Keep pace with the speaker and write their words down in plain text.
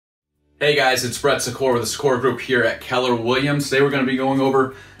Hey guys, it's Brett Sikora with the Sikora Group here at Keller Williams. Today we're going to be going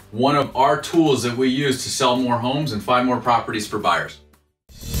over one of our tools that we use to sell more homes and find more properties for buyers.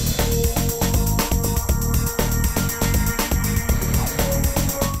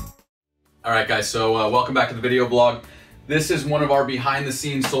 Alright guys, so welcome back to the video blog. This is one of our behind the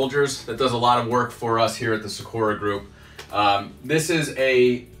scenes soldiers that does a lot of work for us here at the Sikora Group. This is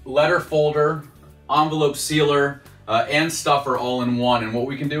a letter folder, envelope sealer, and stuffer all in one, and what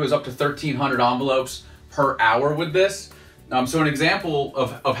we can do is up to 1,300 envelopes per hour with this. So an example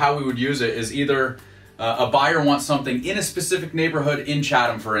of how we would use it is either a buyer wants something in a specific neighborhood in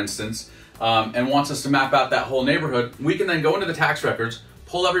Chatham, for instance, and wants us to map out that whole neighborhood. We can then go into the tax records,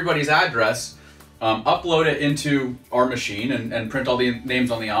 pull everybody's address, upload it into our machine and print all the names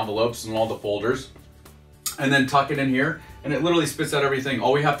on the envelopes and all the folders, and then tuck it in here, and it literally spits out everything.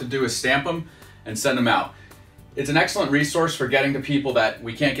 All we have to do is stamp them and send them out. It's an excellent resource for getting to people that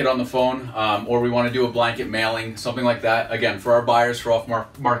we can't get on the phone, or we want to do a blanket mailing, something like that. Again, for our buyers, for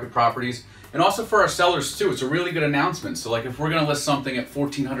off-market properties, and also for our sellers too. It's a really good announcement. So like if we're going to list something at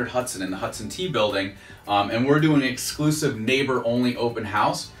 1400 Hudson in the Hudson T building, and we're doing an exclusive neighbor-only open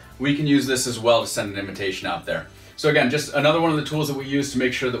house, we can use this as well to send an invitation out there. So again, just another one of the tools that we use to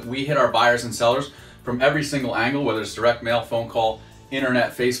make sure that we hit our buyers and sellers from every single angle, whether it's direct mail, phone call,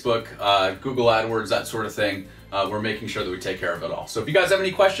 internet, Facebook, Google AdWords, that sort of thing. We're making sure that we take care of it all. So if you guys have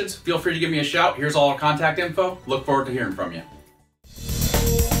any questions, feel free to give me a shout. Here's all our contact info. Look forward to hearing from you.